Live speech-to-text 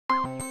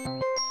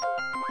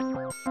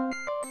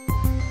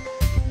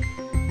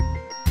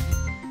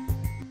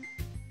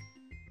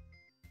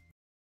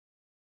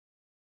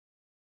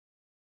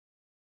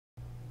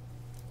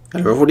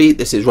Hello everybody,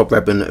 this is Rob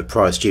Redman of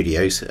Prior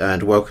Studios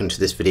and welcome to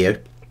this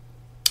video.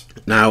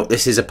 Now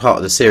this is a part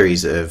of the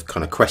series of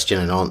kind of question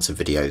and answer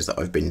videos that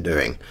I've been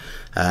doing,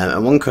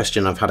 and one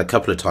question I've had a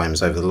couple of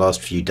times over the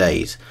last few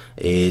days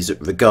is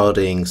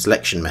regarding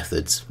selection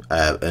methods,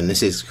 and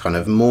this is kind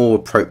of more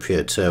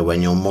appropriate to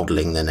when you're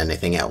modelling than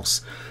anything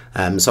else.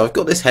 So I've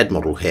got this head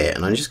model here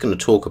and I'm just going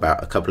to talk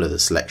about a couple of the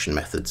selection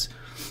methods.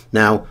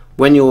 Now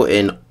when you're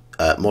in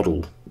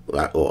model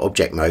or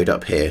object mode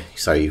up here,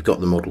 so you've got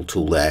the model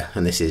tool there,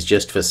 and this is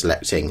just for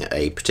selecting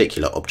a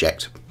particular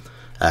object,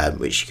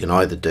 which you can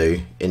either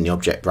do in the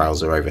object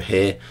browser over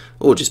here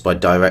or just by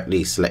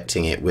directly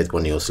selecting it with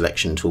one of your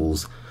selection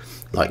tools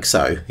like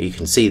so. You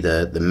can see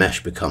the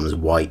mesh becomes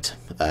white,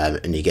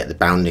 and you get the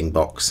bounding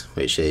box,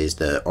 which is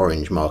the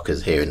orange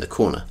markers here in the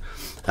corner,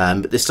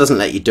 but this doesn't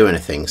let you do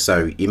anything,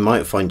 so you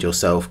might find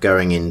yourself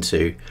going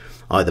into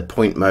either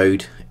point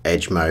mode,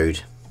 edge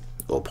mode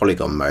or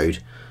polygon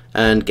mode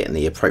and getting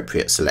the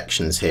appropriate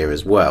selections here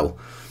as well.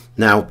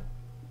 Now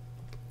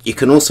you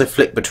can also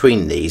flick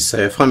between these, so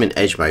if I'm in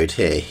edge mode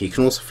here, you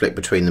can also flick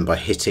between them by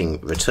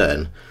hitting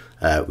return,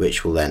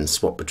 which will then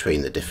swap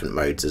between the different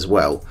modes as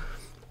well,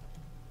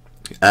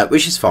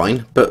 which is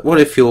fine. But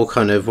what if you're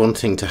kind of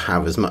wanting to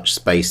have as much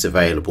space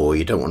available,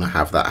 you don't want to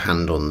have that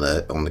hand on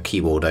the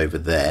keyboard over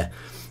there,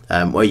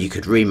 where you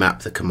could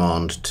remap the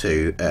command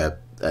to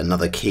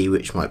another key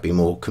which might be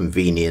more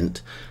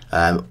convenient,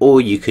 or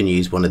you can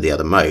use one of the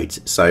other modes.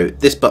 So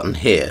this button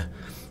here,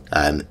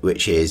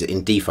 which is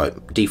in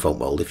default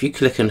mode, if you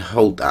click and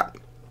hold that,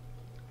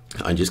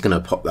 I'm just going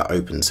to pop that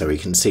open so we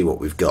can see what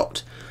we've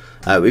got.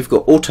 We've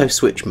got auto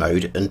switch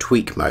mode and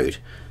tweak mode.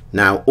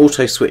 Now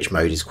auto switch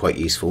mode is quite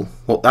useful.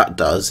 What that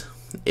does,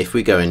 if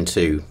we go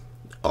into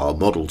our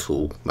model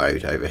tool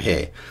mode over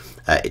here,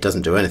 it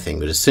doesn't do anything,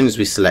 but as soon as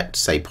we select,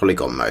 say,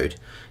 polygon mode,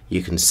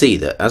 you can see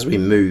that as we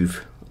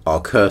move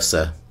our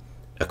cursor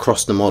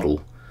across the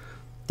model,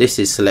 this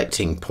is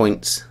selecting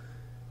points,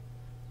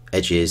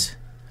 edges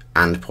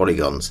and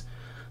polygons.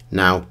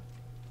 Now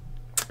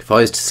if I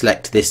was to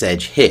select this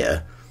edge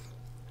here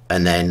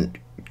and then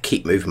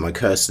keep moving my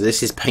cursor,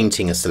 this is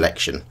painting a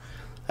selection,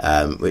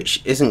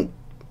 which isn't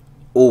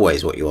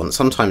always what you want.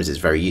 Sometimes it's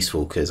very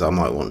useful because I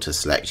might want to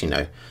select,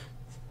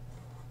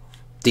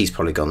 these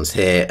polygons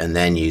here and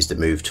then use the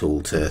move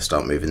tool to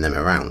start moving them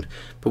around.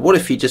 But what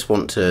if you just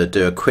want to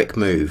do a quick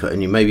move,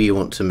 and maybe you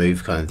want to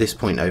move kind of this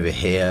point over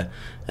here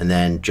and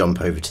then jump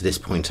over to this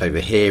point over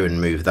here and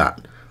move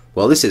that?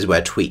 Well, this is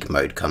where tweak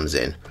mode comes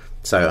in.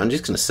 So I'm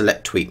just going to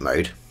select tweak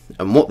mode,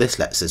 and what this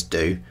lets us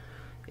do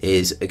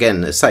is,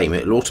 again, the same.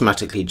 It'll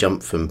automatically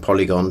jump from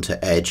polygon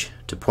to edge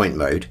to point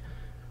mode,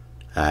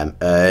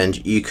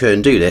 and you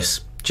can do this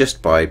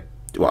just by,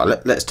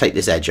 well, let's take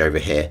this edge over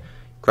here,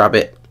 grab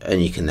it,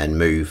 and you can then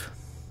move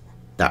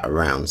that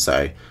around.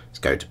 So let's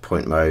go to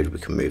point mode, we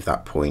can move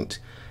that point,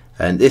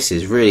 and this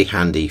is really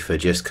handy for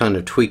just kind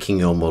of tweaking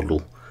your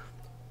model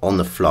on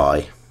the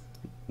fly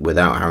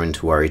without having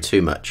to worry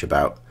too much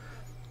about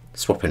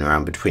swapping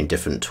around between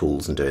different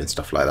tools and doing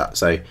stuff like that.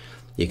 So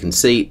you can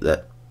see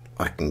that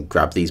I can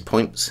grab these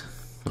points,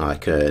 I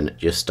can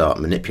just start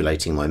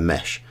manipulating my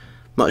mesh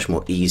much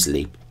more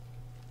easily,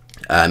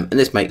 and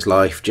this makes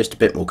life just a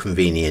bit more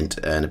convenient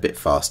and a bit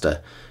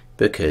faster,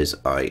 because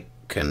I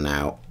can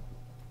now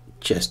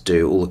just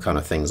do all the kind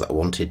of things that I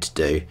wanted to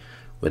do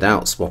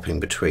without swapping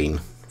between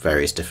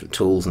various different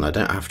tools, and I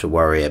don't have to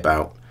worry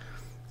about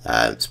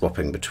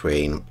swapping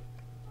between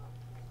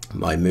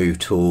my move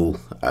tool.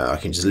 I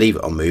can just leave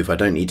it on move. I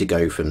don't need to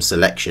go from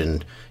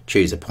selection,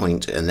 choose a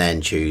point and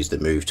then choose the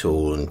move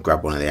tool and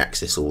grab one of the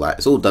axis, all that.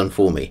 It's all done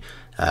for me.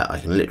 I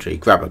can literally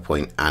grab a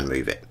point and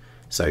move it.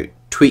 So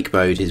tweak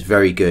mode is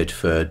very good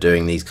for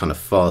doing these kind of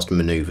fast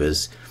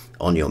maneuvers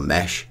on your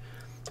mesh.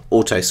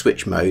 Auto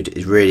switch mode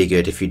is really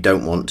good if you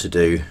don't want to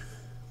do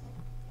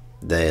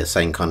the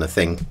same kind of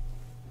thing.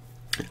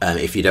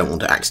 If you don't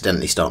want to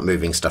accidentally start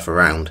moving stuff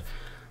around,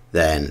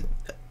 then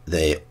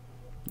the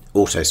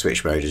auto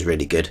switch mode is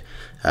really good,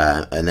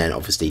 and then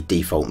obviously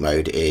default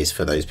mode is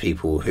for those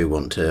people who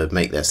want to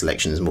make their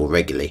selections more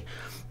regularly.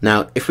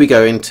 Now if we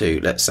go into,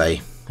 let's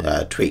say,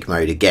 tweak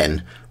mode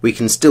again, we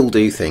can still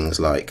do things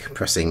like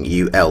pressing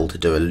UL to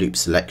do a loop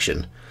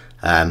selection,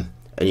 and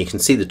you can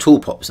see the tool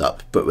pops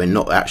up, but we're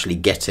not actually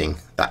getting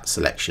that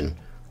selection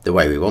the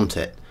way we want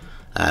it,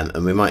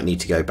 and we might need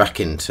to go back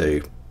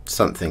into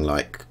something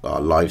like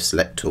our live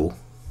select tool,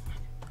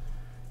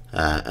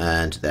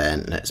 and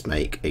then let's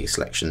make a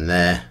selection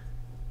there,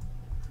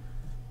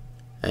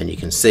 and you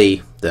can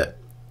see that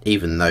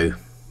even though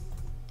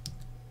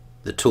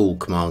the tool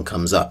command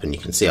comes up and you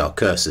can see our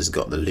cursor's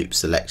got the loop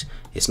select,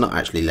 it's not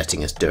actually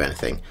letting us do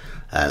anything.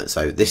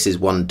 So this is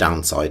one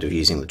downside of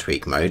using the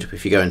tweak mode.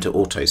 If you go into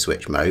auto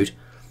switch mode,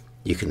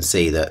 you can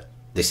see that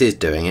this is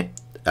doing it,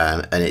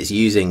 and it's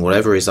using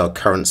whatever is our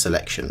current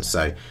selection.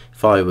 So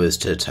if I was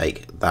to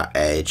take that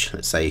edge,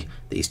 let's say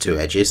these two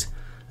edges,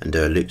 and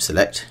do a loop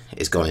select,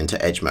 it's gone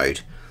into edge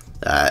mode.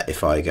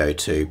 If I go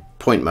to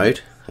point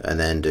mode and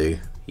then do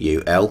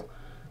UL,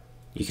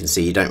 you can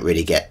see you don't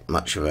really get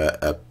much of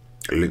a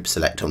loop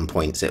select on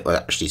points, it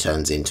actually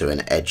turns into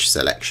an edge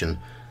selection.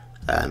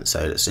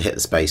 So let's hit the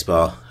space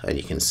bar, and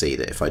you can see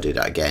that if I do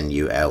that again,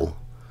 UL,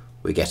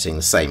 we're getting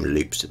the same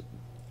loops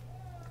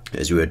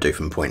as we would do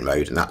from point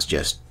mode, and that's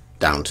just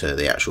down to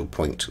the actual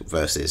point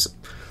versus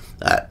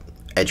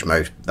edge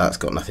mode. That's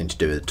got nothing to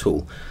do with the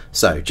tool.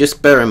 So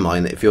just bear in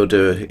mind that if you're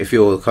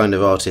the kind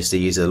of artist who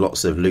uses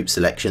lots of loop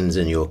selections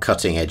and you're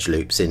cutting edge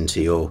loops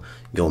into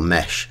your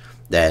mesh,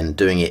 then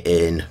doing it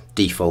in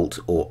default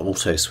or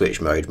auto switch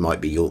mode might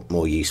be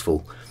more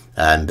useful.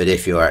 But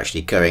if you're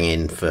actually going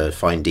in for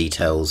fine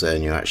details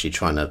and you're actually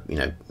trying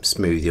to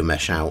smooth your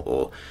mesh out,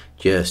 or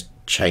just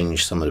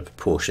change some of the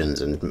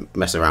proportions and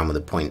mess around with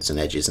the points and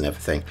edges and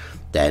everything,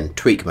 then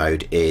tweak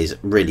mode is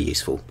really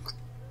useful.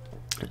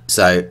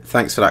 So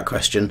thanks for that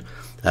question,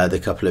 the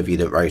couple of you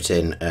that wrote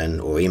in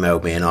or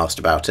emailed me and asked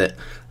about it.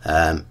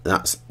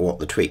 That's what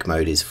the tweak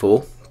mode is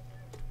for.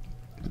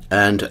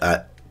 And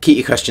keep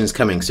your questions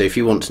coming. So if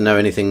you want to know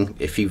anything,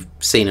 if you've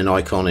seen an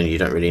icon and you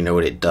don't really know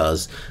what it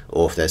does,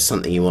 or if there's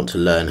something you want to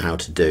learn how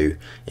to do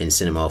in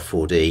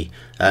Cinema4D,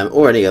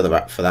 or any other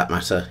app for that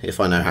matter,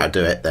 if I know how to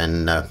do it,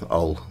 then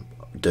I'll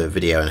do a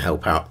video and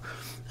help out.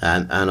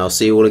 And I'll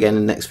see you all again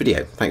in the next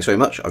video. Thanks very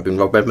much. I've been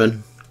Rob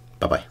Redman.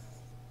 Bye bye.